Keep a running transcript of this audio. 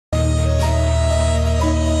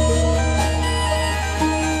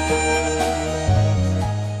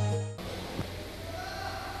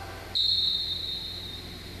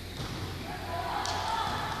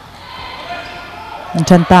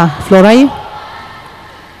Janta Florai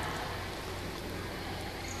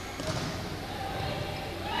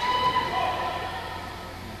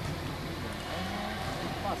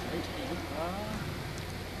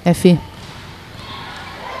Effie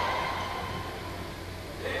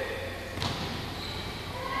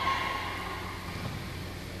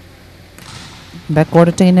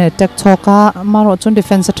Backward in attack choka maro chun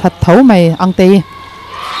defense that thau mai angte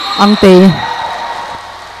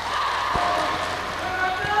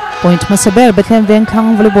point masaber Bethlehem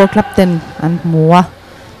Vengthlang volleyball club 10 and mua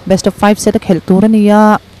best of 5 set khel tur ania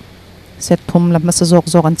set thum lam masa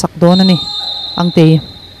jok an chak don ani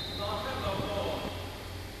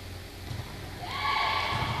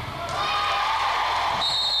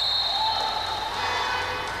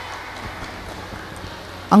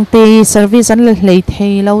angte service an lei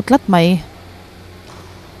thei lo tlat mai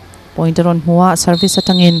pointer on hua service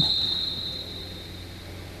atangin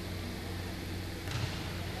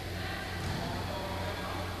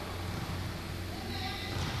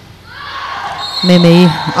mei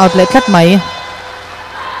outlet tlat mai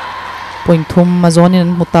point thum ma zone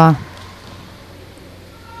in muta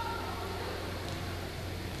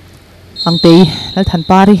angte lal than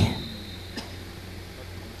pari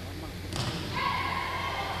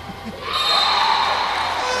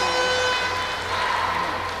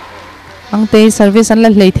angte service an la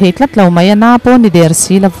lei thei tlat lo mai na po ni der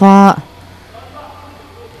si lawa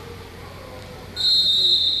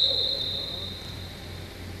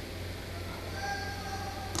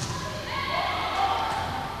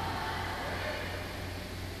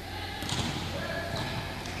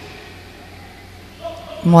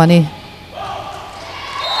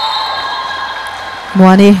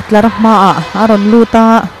Muani tlarma aron luta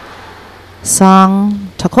sang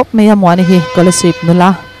thakop meya muani hi scholarship nula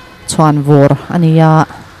chuan vor ania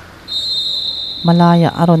malaya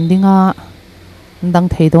aron dinga ndang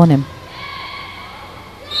thei donem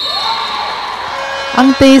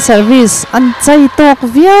angte service an chai tok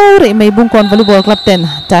viau re mei Bungkawn volleyball club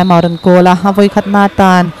 10 time out an kola avoi khatna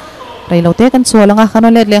tan reilote kan cholanga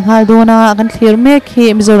khanolet leng hal dona kan clear mek hi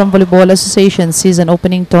Mizoram Volleyball Association season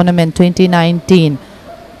opening tournament 2019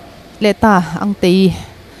 leta angte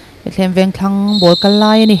Bethlehem Vengthlang ball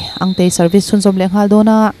kalai ni angte service chun som leng hal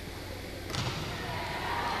dona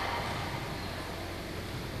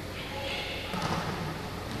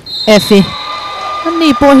Effie ani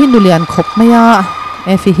po hinulian khop maya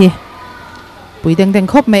Effie hi puideng deng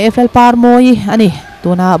khop me FL par moi ani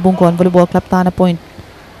tuna Bungkawn volleyball club ta na point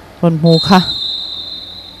ron mu kha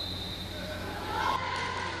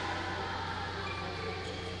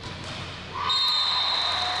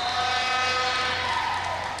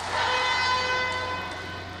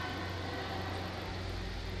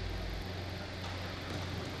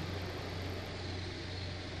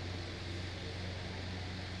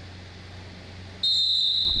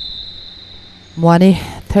Muani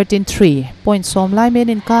 13-3 point som lai men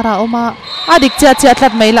in kara oma adik cha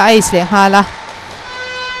thlat mai la ais le hala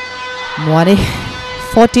Muani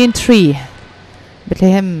 14-3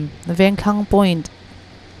 Bethlehem Vengthlang point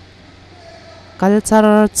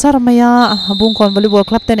culture charmaya Bungkawn volleyball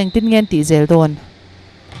club ten engtin ngen ti zel don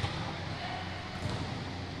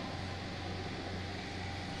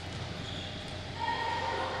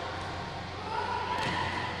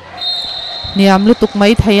niam lutuk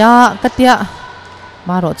mai thaya katia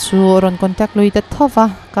maro chu ron contact lui te thova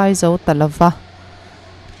kai zo talava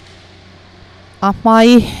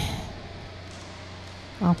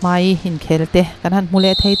amai hin khelte kan han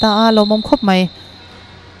mule theita a lomom khop mai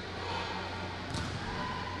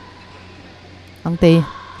angte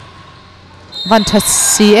van thas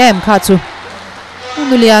cm kha chu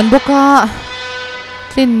nulian boka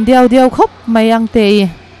tin diau khop mai angte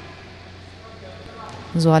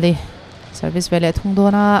zuali service vele thung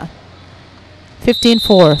dona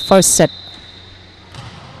 15-4 first set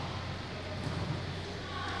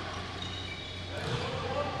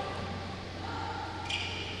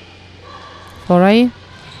Florai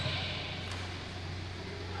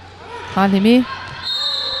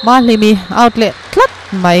Malimi outlet tlat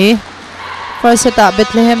mai first set up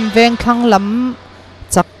Bethlehem Vengthlang lam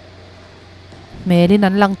chak melin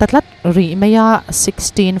an lang tatlat ri maya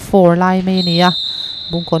 16-4 lai mai nia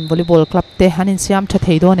Bungkawn volleyball club te hanin siam tha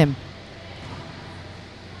thei donem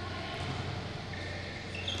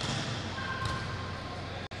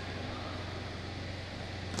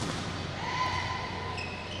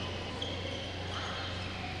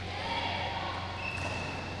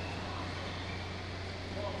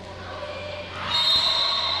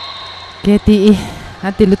Keti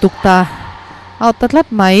atilutukta out tatlat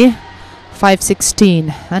mai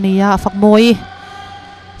 5-16 ania fakmoi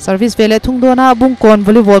service vele thung do na Bungkawn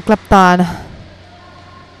volleyball club tan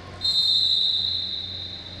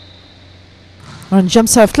ron jump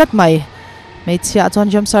serve tlat mai chia chon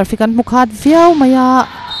jump serve kan mukhat viau maya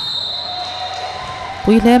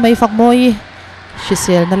puile mai fak moi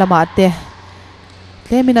shisel na lama te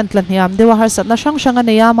leminan tlan hiam dewa har sat na sang sang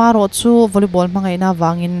aneya ma ro chu volleyball mangai na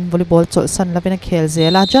wangin volleyball chol san lapena khel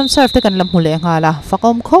zela jump serve te kan lam hule ngala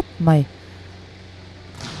fakom khop mai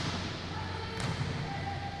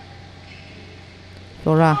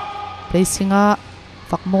Flora placing a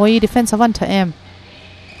fak moi defense avan tha em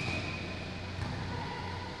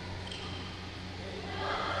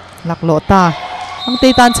lak lo ta ang te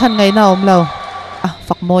tan chan ngai na om lo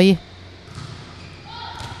fak moi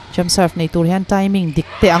jump serve nei tur hian timing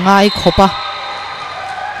dikte angai khopa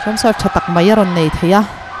jump serve thatak mai ron nei theya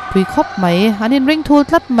pui khop mai anin ring thul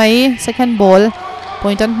tlat mai second ball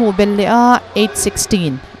point an mu bel le a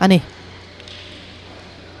 8-16 ani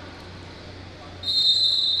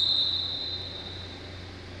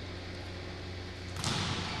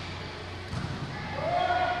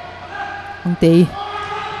ang te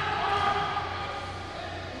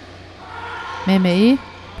me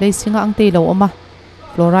placing ang te lo oma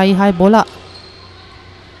Flora high bola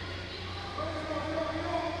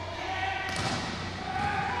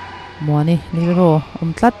Muani niro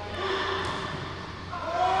tlat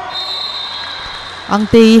ang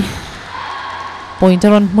te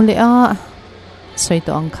pointer on mule a sai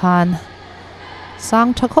to ang khan sang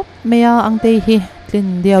tha khop meya ang te hi tlin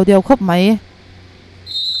diaw khop mai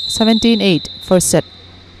 17-8 first set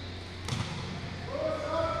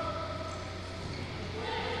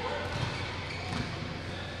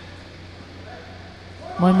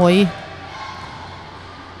moi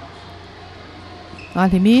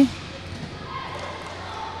alimi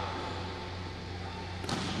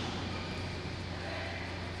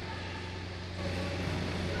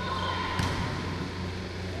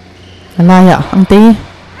alaya ang te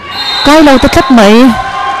kai lo ta tlat mai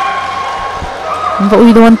va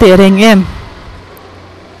ui don te reng em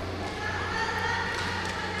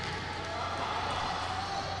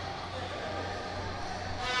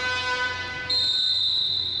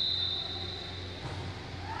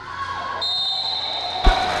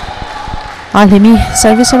alimi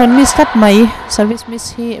service on miss kat mai service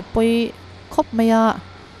miss hi poi khop maya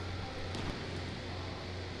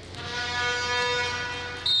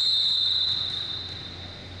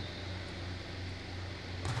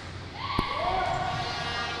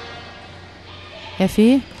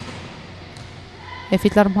Efi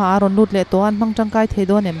tlar ma aron lut le to an mang tangkai the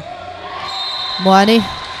don em muani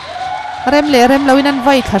rem lawin an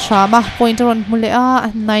vai thasha ma point ron mule a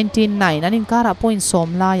 19-9 anin kara point som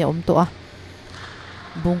la ya to a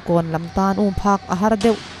Bungkawn lamtan phak ahar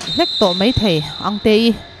deuh hlek to mai thei ang te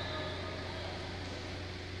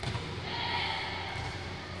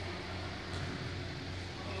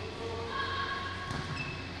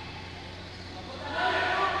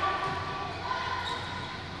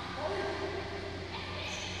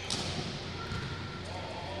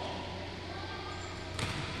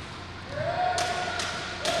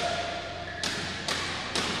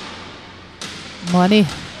Money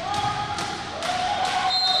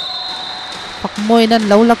Pak moi nan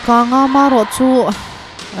lo laka nga ma ro chu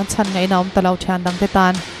an chan ngai naum talau thian dang te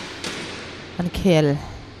tan an khel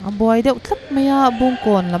am boy deuh tlat maya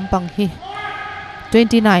Bungkawn lampang hi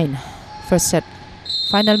 29 first set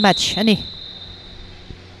final match ani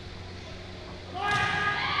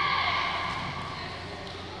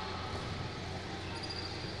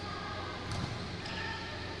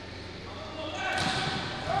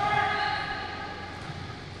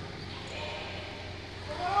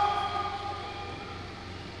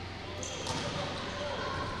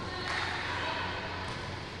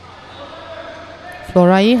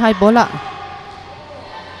Flora high bola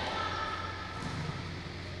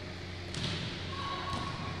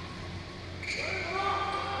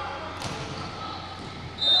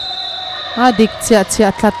dik chia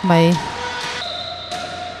thlat mai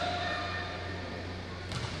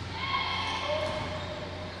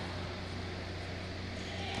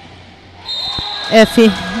Efi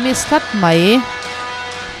miss thlat mai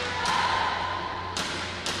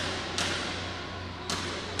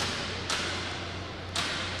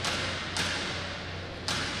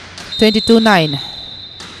 22-9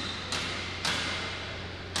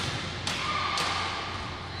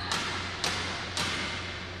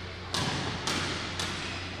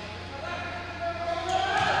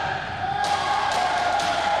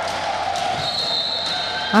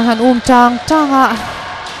 ahan changa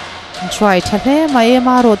try thale mai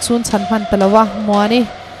ma ro chun chan man talawa muani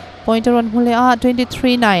pointer on hule a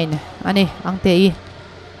 23-9 ani angte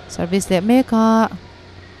service le meka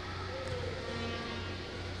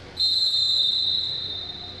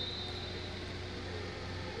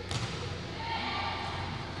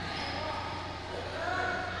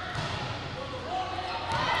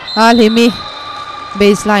Hmeichhe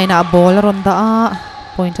baseline a ball ronda a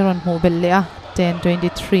pointer on hu bel le a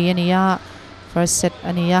 10-23 ania first set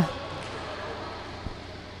ania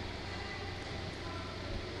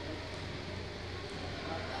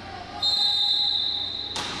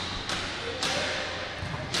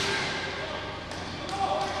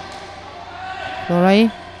Lorai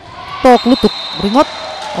tok lutuk ringot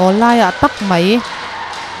olaya tak mai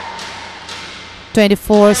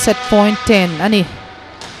 24 set point 10 ani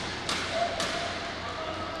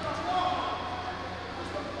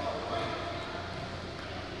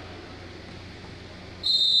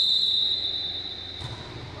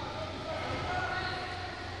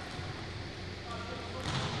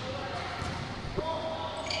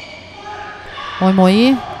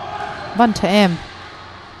Hmeichhe Vengthlang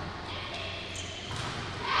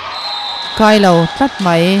Kailo tlat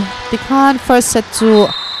mai tikhan first set chu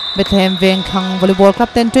Bethlehem Vengthlang Volleyball Club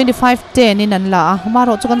 10-25-10 in an la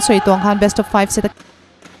maro chu kan soi tong khan best of 5 set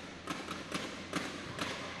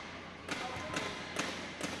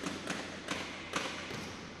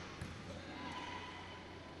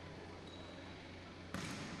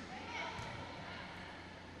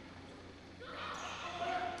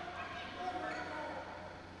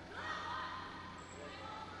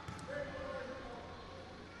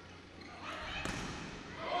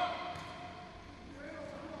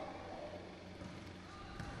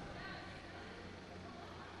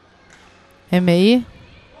Hmeichhe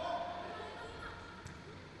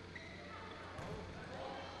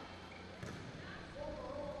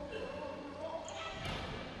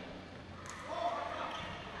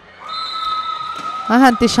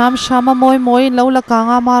han ti shama moi lo la ka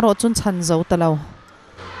nga maro chun chan zo talo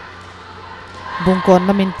Bungkawn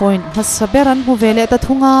lamin point hasaberan hu vele ta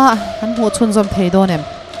thunga han hu chun zom thei donem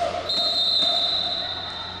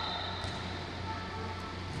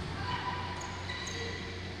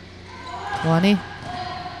Wani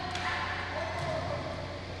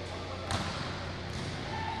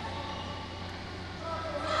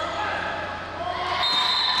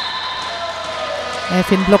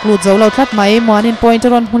fin block lut zo lo thlat mai muanin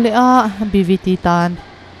pointer on hule a BVT tan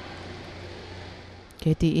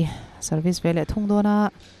KTE service vele thung dona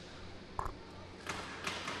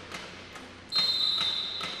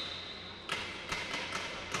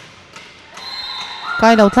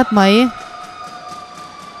kai lo thlat mai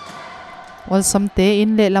All samte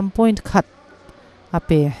in le lam point khat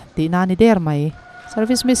ape ti na ni der mai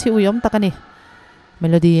service miss hi uyom takani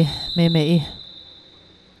melody me Hmeichhe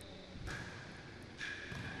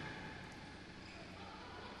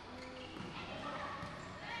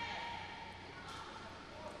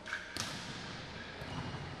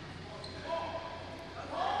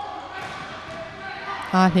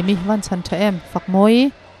Vengthlang phak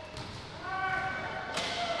moi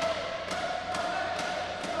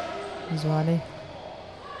Zuali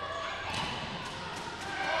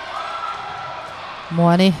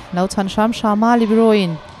Muani lau chan shama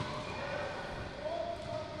libroin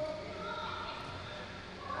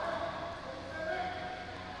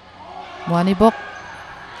Muani bok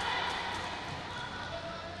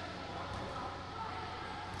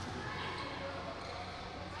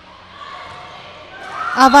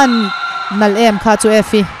Avan nal em kha chu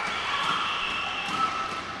efi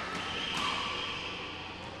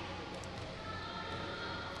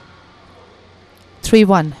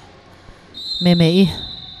 3-1 Hmeichhe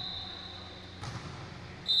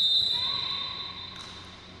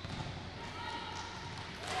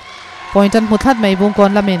point an muthat mai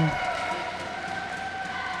Bungkawn lamin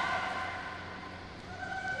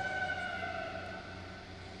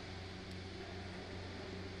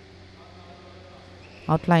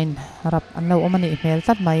outline rap an lo omani hmel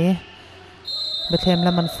tat mai Bethlehem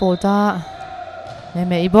laman folta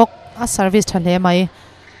Hmeichhe bok a service thanhle mai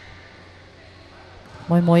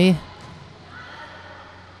moi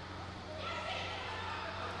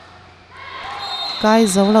kai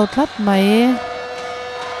zo lo thlat mai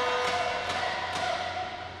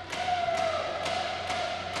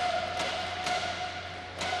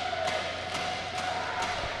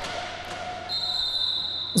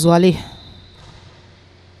Zuali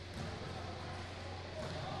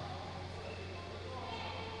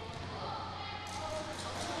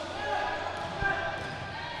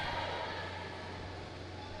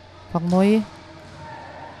phak moi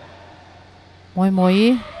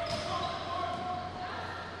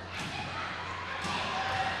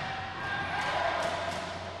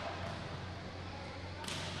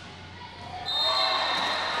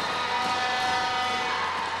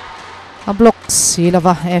a block si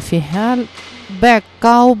lava efi hal back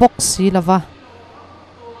cow box si lava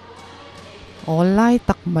olai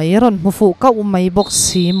tak mayron mufu ka umay box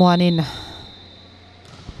si muanin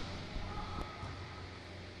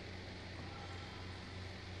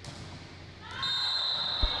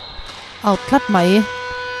outlet mai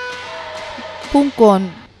Bungkawn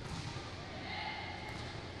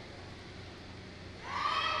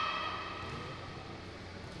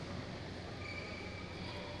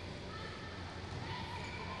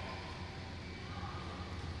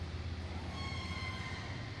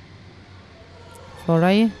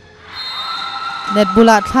Florai net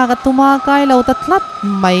bulat tha tuma kai lo tatlat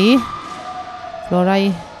mai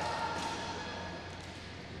Florai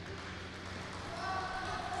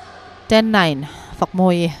 10-9 phak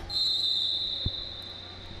moi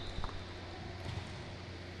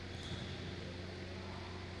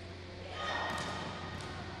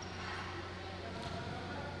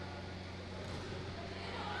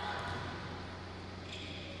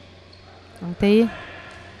ang tei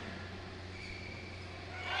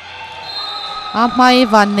mai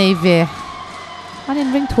van nei ve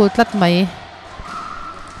anin ring thul tlat mai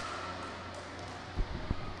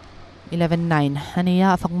 11-9 ania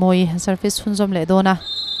phak moi service hunzom le dona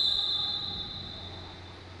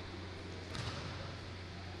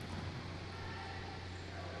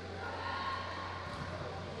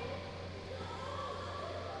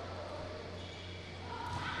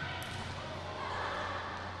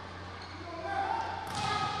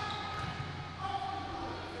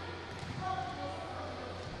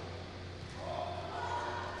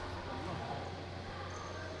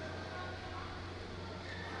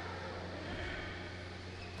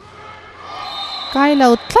kai lo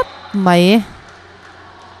tlat mai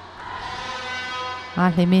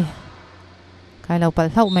lemi kai lo pal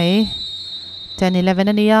thau mai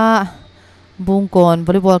 10-11 ania Bungkawn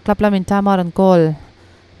volleyball club lamin tamaran call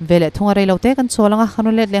vele thunga rei lo te kan cholanga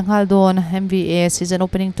khanulet leng hal don MVA season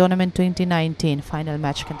opening tournament 2019 final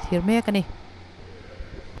match kan thir me kani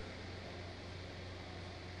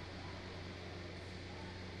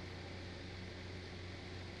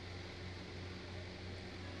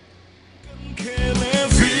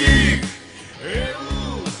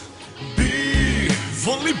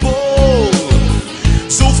Volleyball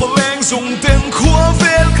so verlängst dùng tên khóa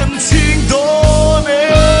vel cần thiên đó nè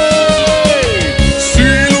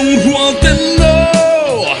suy lung hoa tên nó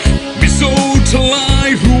bị sâu trở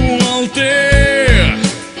lại hoa tê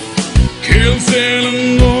kêu xe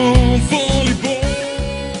lăng ngô volleyball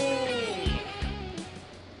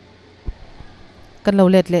kan lo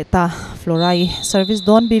let le ta Florai service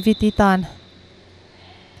don BVT tan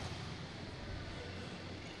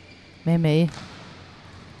me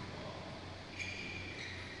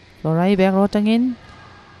Florai back row tangin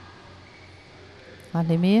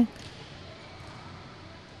alimi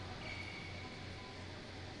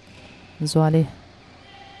Zuali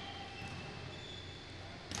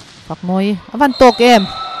phak moi avan tok em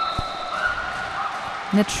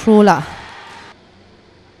net trula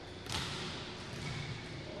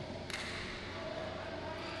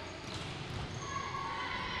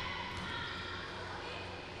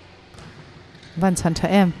van chan tha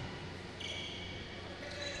em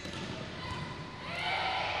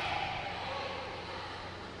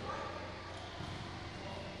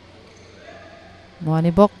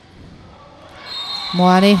Muani bok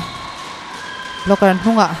Muani blocker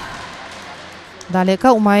hunga dale ka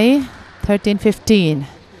umai 13-15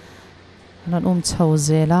 anon chho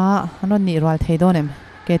zela anon ni ral thei donem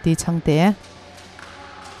ke ti changte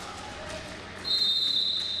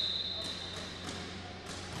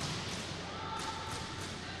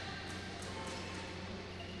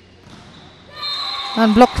an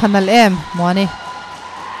block thanal em Muani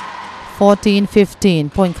 14-15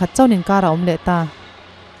 point khat chawnin kara omle ta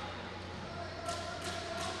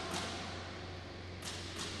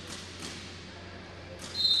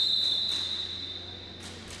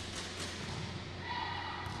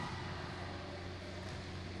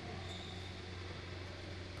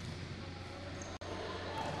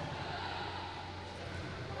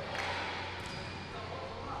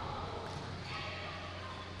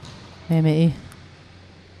me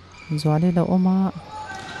Zuali lo oma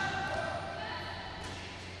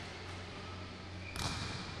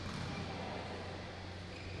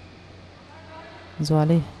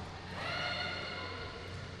Zuali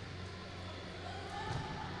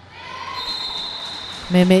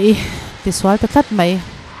me tiswal ta tlat mai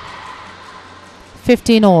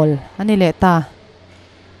 15 all ani le ta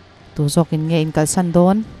tu zokin nge in kalsan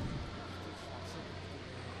don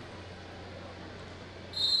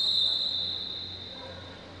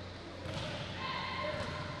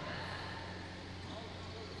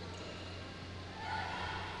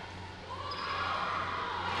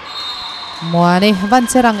mua ni van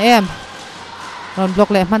serang em ron block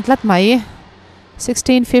le man tlat mai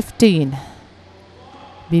 16-15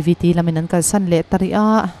 BVT lamin an kalsan le taria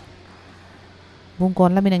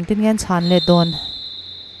Bungkawn lamin ang tingyan chan le don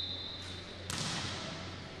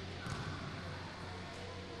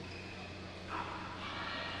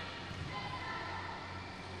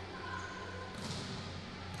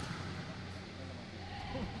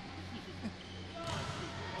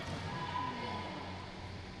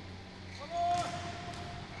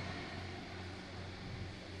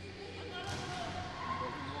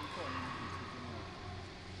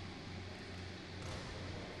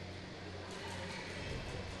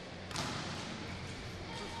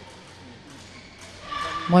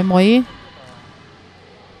Moi moi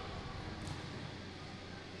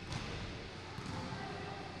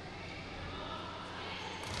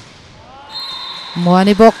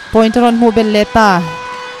Muani bok pointer on mobile leta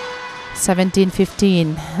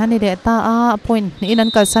 17-15 hani leta a point ni inan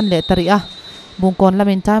kalsan le taria Bungkawn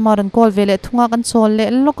lamin time out and call vele thunga kan sol le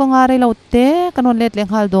lokanga re lote kanon let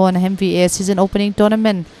leng hal don MVA season opening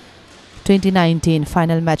tournament 2019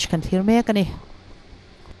 final match kan thir me kani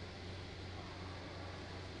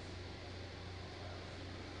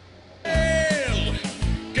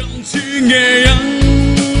nghe anh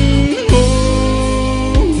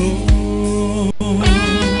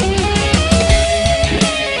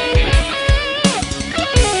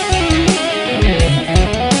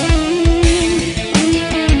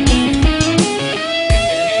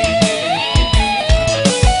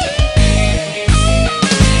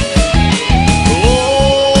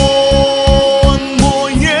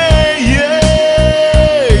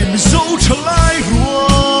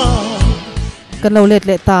kan lo let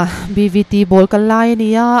le ta BVT ball kan lai ni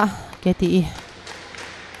ya keti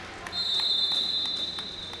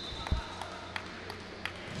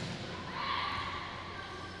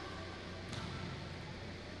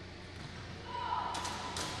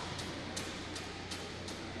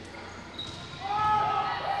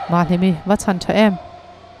ma thế mi vắt chan cho em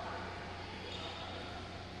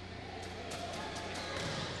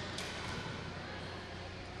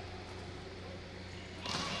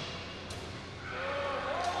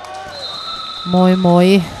Moi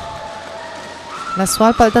moi la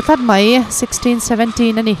swal pal ta that mai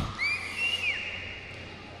 16-17 ani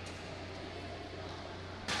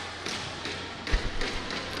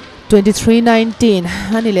 (23-19)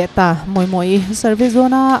 ani leta moi moi service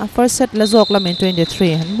zona first set la zok la men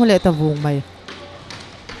 23 han mo leta vung mai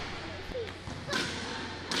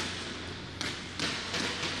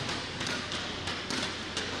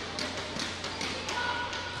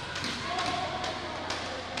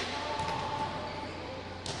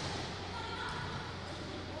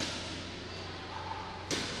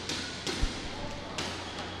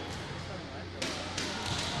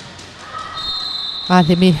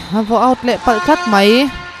Himi avo outlet pal khat mai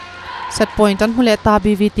set point an hule ta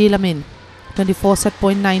BVT lamin 24 set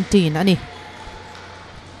point 19 ani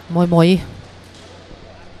moi moi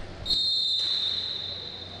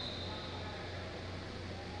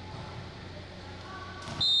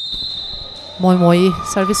moi moi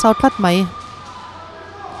service out khat mai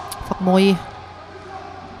phak moi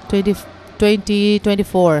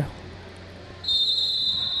 20-24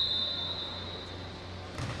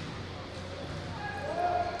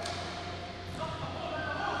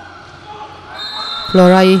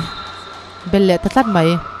 Florai belle tatlat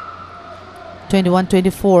mai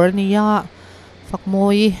 21-24 niya phak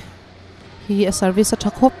moi hi a service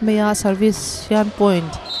athak hop meya service yan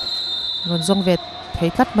point ron zong vet thei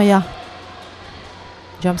tat maya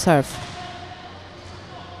jump serve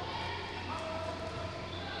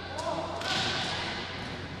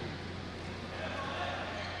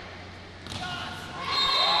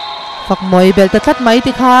phak moi bel tatlat mai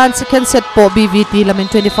ti khan second set po BVT lamin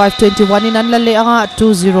 25-21 in an la le anga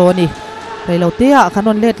 2-0 ni reilotea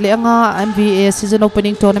kanon let le anga MVA season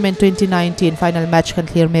opening tournament 2019 final match kan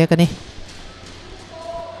clear me kani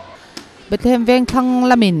Bethlehem Vengthlang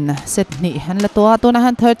lamin set ni han la to na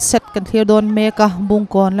han third set kan clear don me ka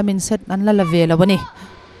Bungkawn lamin set an la ve la wani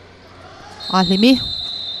Himi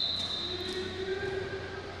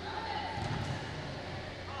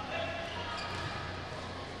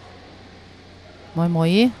moi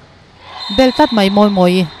moi bel tat mai moi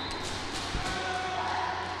moi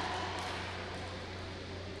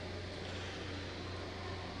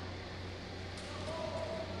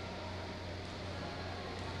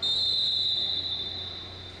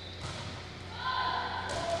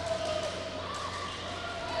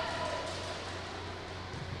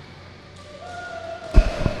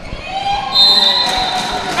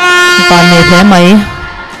pan ne the mai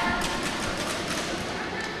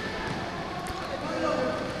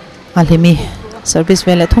Alimi service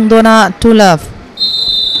vele thung dona to love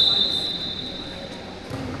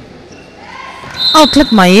outlet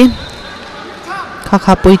mai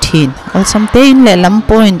kha pui thin all something le lam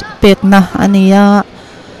point pek na ania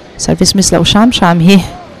service miss lo sham hi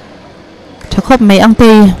thakop mai ang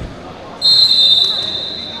te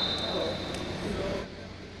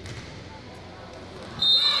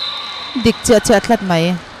dik cha thlat mai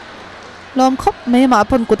lom khop mai ma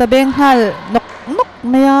pon ku ta beng hal nok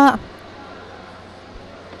maya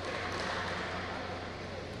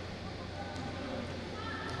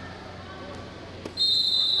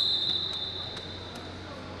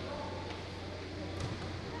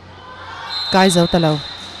kai zo talo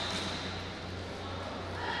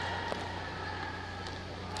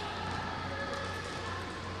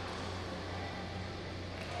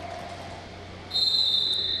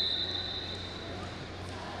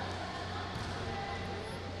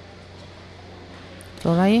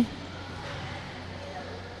Alright.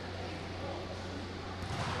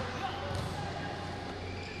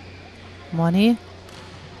 Money.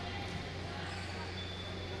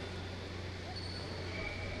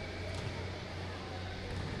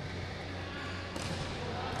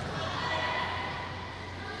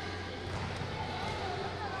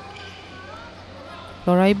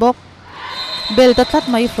 Florai bok. Bel tatlat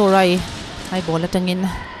mai florai. Ay bola tangin.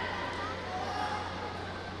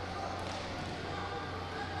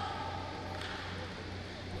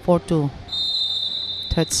 Four-2.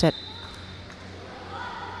 Third set.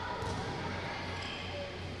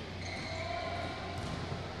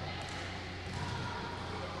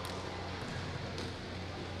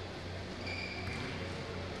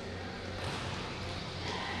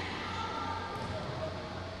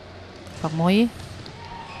 Hmeichhe.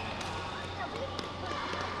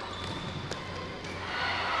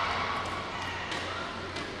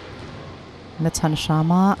 Nathan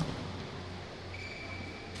Sharma.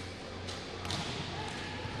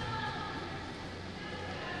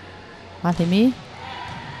 Hmeichhe.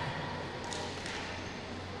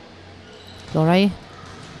 Florai.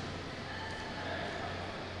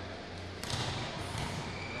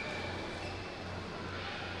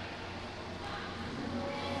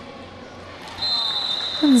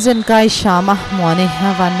 Zen kai Sharma Mwani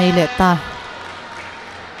van nei leta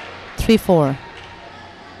 3-4.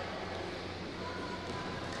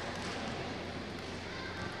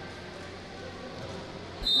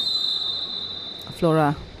 Flora.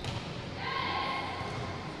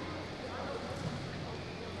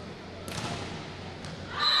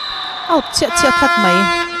 Out chia cut mai.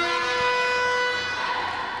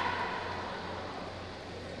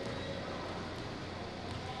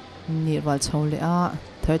 Nirwal chole a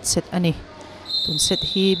third set ani. Tun set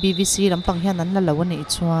hi BVC lampang hian an la lo ani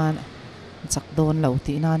chuan chak don lo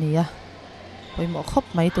ti na ni a. Poi mo khop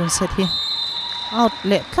mai tun set hi. Out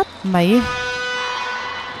le cut mai.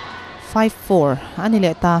 5-4 ani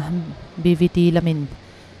le ta BVT lamin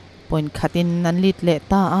point khatin an lit le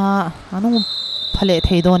ta a anu phale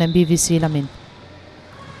thei don BVC lamin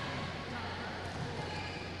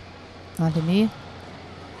alimi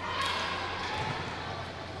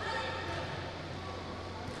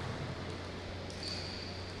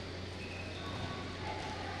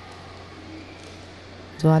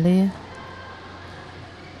Zuali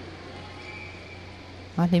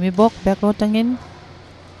alimi bok back row tangin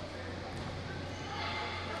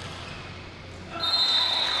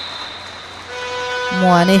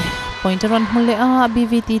Mwani pointer on mule a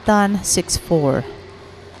BVT tan 6-4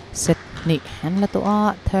 set ni an la to a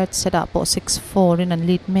third set up po 6-4 in an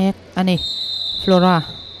lead mek ani Flora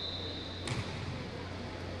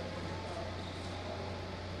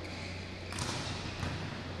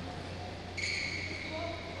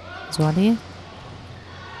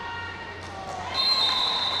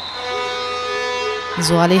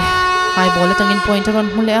Zuali high ball tangin pointer on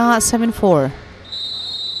mule a 7-4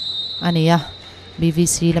 ani ya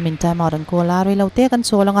BVC lamin time out an ko lari laute kan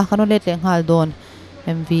so langa kanolet leng hal don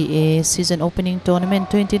MVA season opening tournament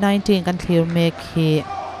 2019 kan clear make hi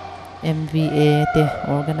MVA te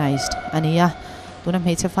organized ania tunam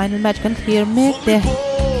Hmeichhe final match kan clear make te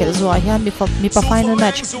khel zo hian mi pa final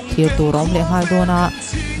match clear tu rom leng hal dona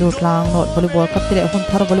Bungkawn not volleyball club te hun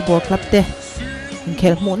thar volleyball club te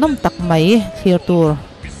khel mu nam tak mai clear tour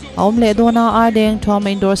aum le dona ardeng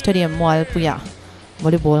thom indoor stadium wal puya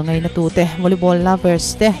volleyball ngay na tu te volleyball lovers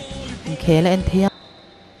te khela en thia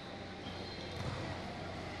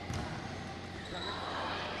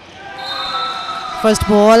first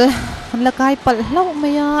ball an lakai pal hlo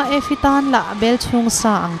maya efitan la bel chung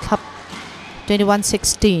sa ang thap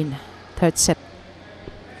 21-16 third set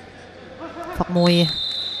Hmeichhe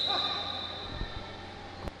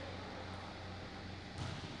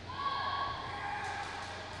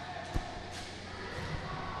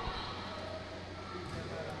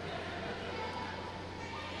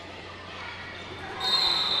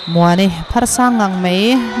muani phar sang ngang mai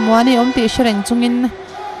muani om ti shreng chungin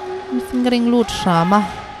fingering lut rama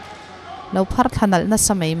lo phar thanal na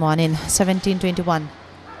samai muanin 17-21.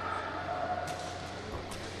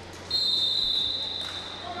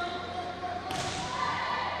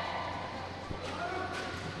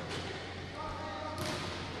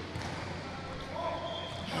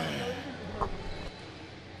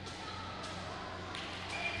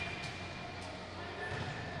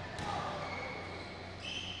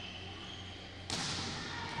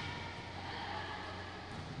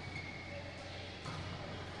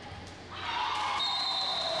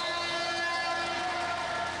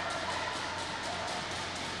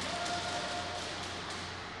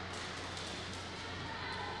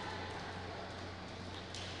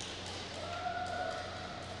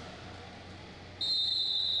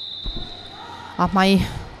 Hmeichhe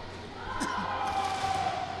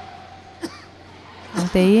ang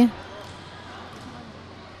tei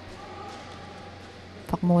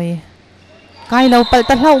phak moi kai lo pal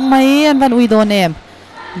ta hlau mai an van ui don em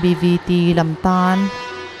BVT lamtan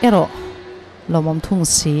ero lomom thung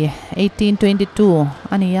si 18-22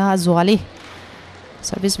 ania zuali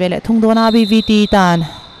service vele thung dona BVT tan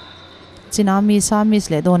chinami samis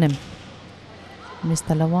le donem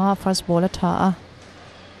Mr. Lawa first ball tha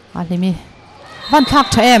alimi Vengthlang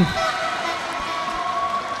cho em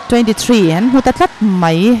 23 an hutatlat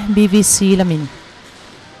mai BVC lamin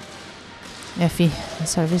Efi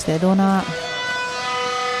service de dona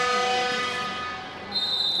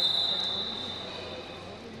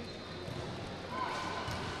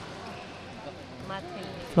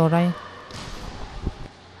Florai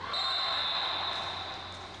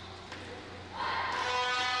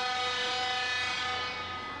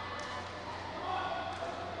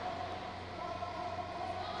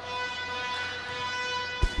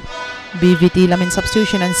BVT lamin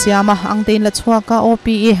substitution an siama ang tein la chua ka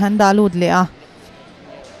OPE handa lud le a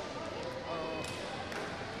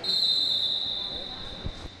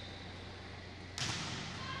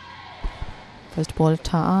first ball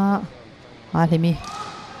tha alimi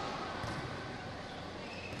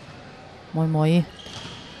moi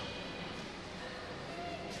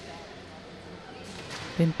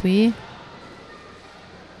Pinpui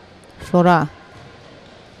Flora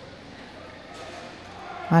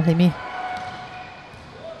alimi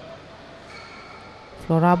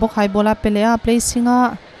Flora bok hai bola pelea placinga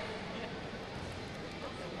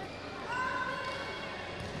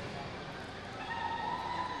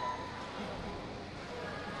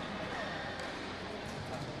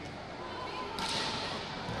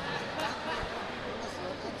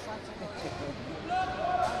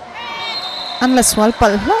an la swal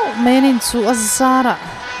pal hlau menin chu azara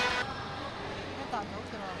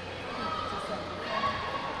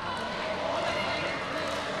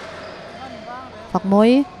phak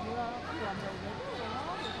moi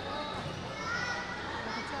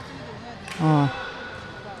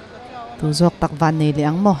tu zok tak van nei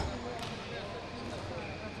liang mo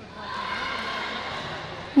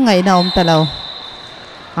ngai na om talo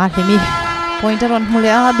himi pointer on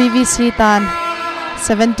hule a BVC tan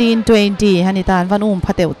 17-20 hani tan van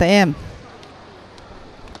phateu ta em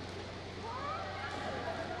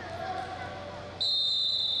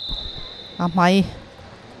Hmeichhe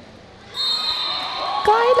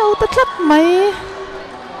cái lâu ta chắc mày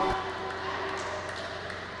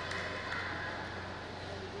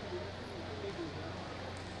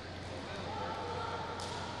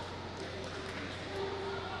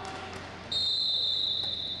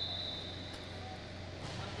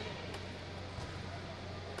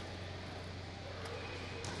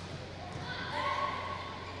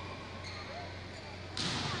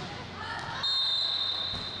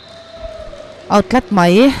outlet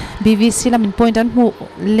mai BVC lamin point an hu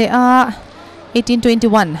le a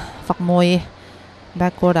 18-21 phak moi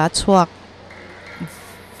backward a chuak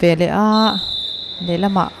ve le a le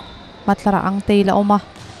lama matlara ang tei la oma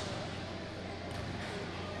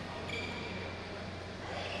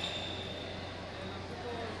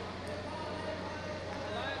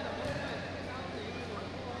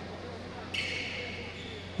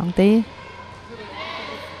ang tei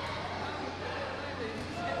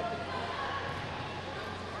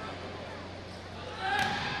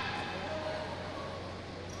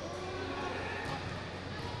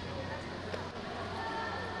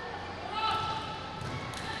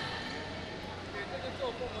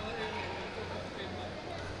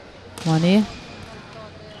Money.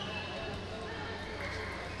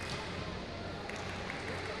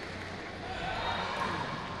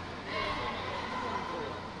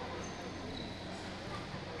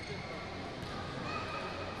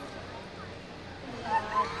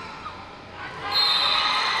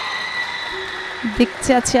 dik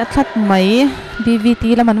chia that mai BVT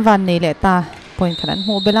la man van nei le ta point khanan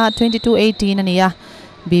mu bela 22-18 ania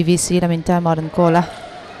BVC la min time out and kola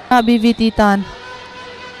BVT tan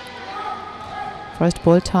first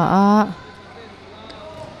ball tha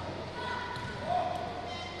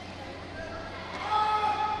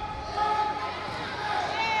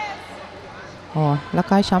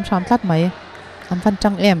lakai sham that mai an van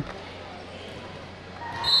chang em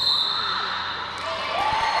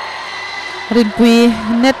rin quy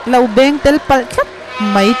net lau beng tel pal khat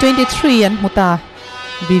mai 23 an muta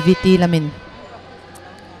BVT lamin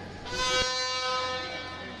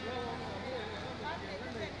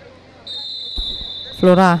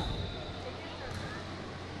Flora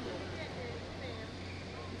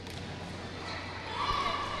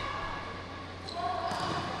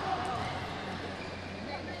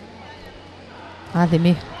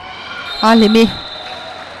Alimi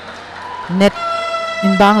net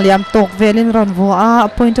in bang liam tok velin ron vo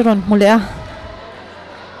point ron mulea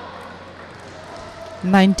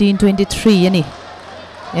 19-23 ani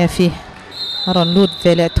efi ron lut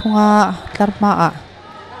vele thunga tlarma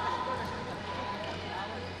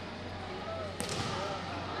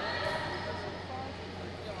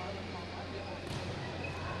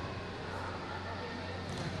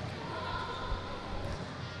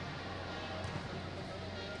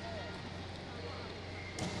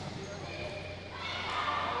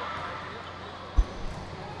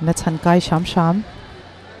na chan kai sham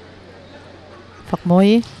phak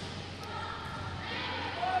moi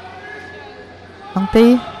angte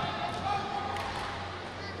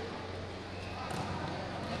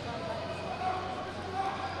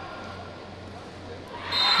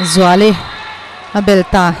Zwale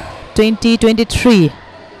abelta 20-23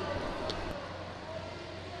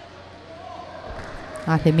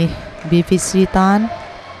 ahemi BVC tan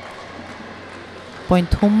point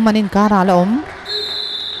thum manin kara la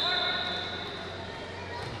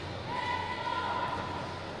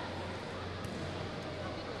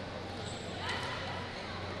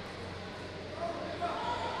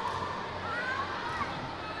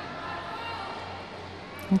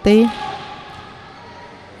Tê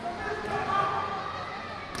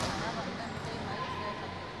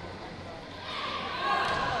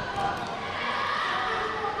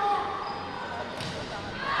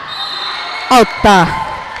out ta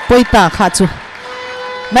poita khachu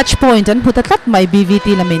match point an phuta tlat mai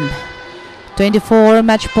BVT lamin 24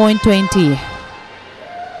 match point 20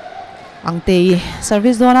 angte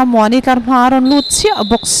service dona mwani tlar maron lut chia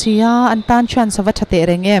boxia an tan chan savathate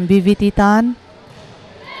rengem BVT tan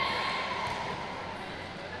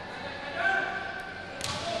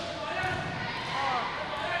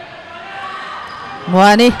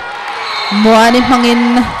Muani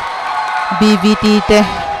mangin BVT te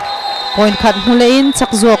point khat hulein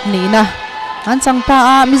chakzok ni na an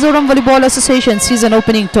changta Mizoram Volleyball Association season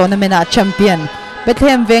opening tournament champion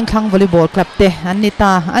Bethlehem Vengthlang Volleyball Club te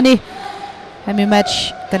anita ani hemi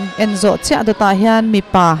match kan enzo cha dota hian mi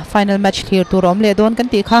pa final match clear turom le don kan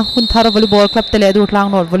ti kha Hunthar Volleyball Club te le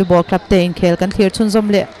Durtlang North Volleyball Club te in khel kan clear chunzom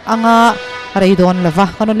le anga reidon lava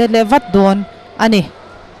kanon le vat don ani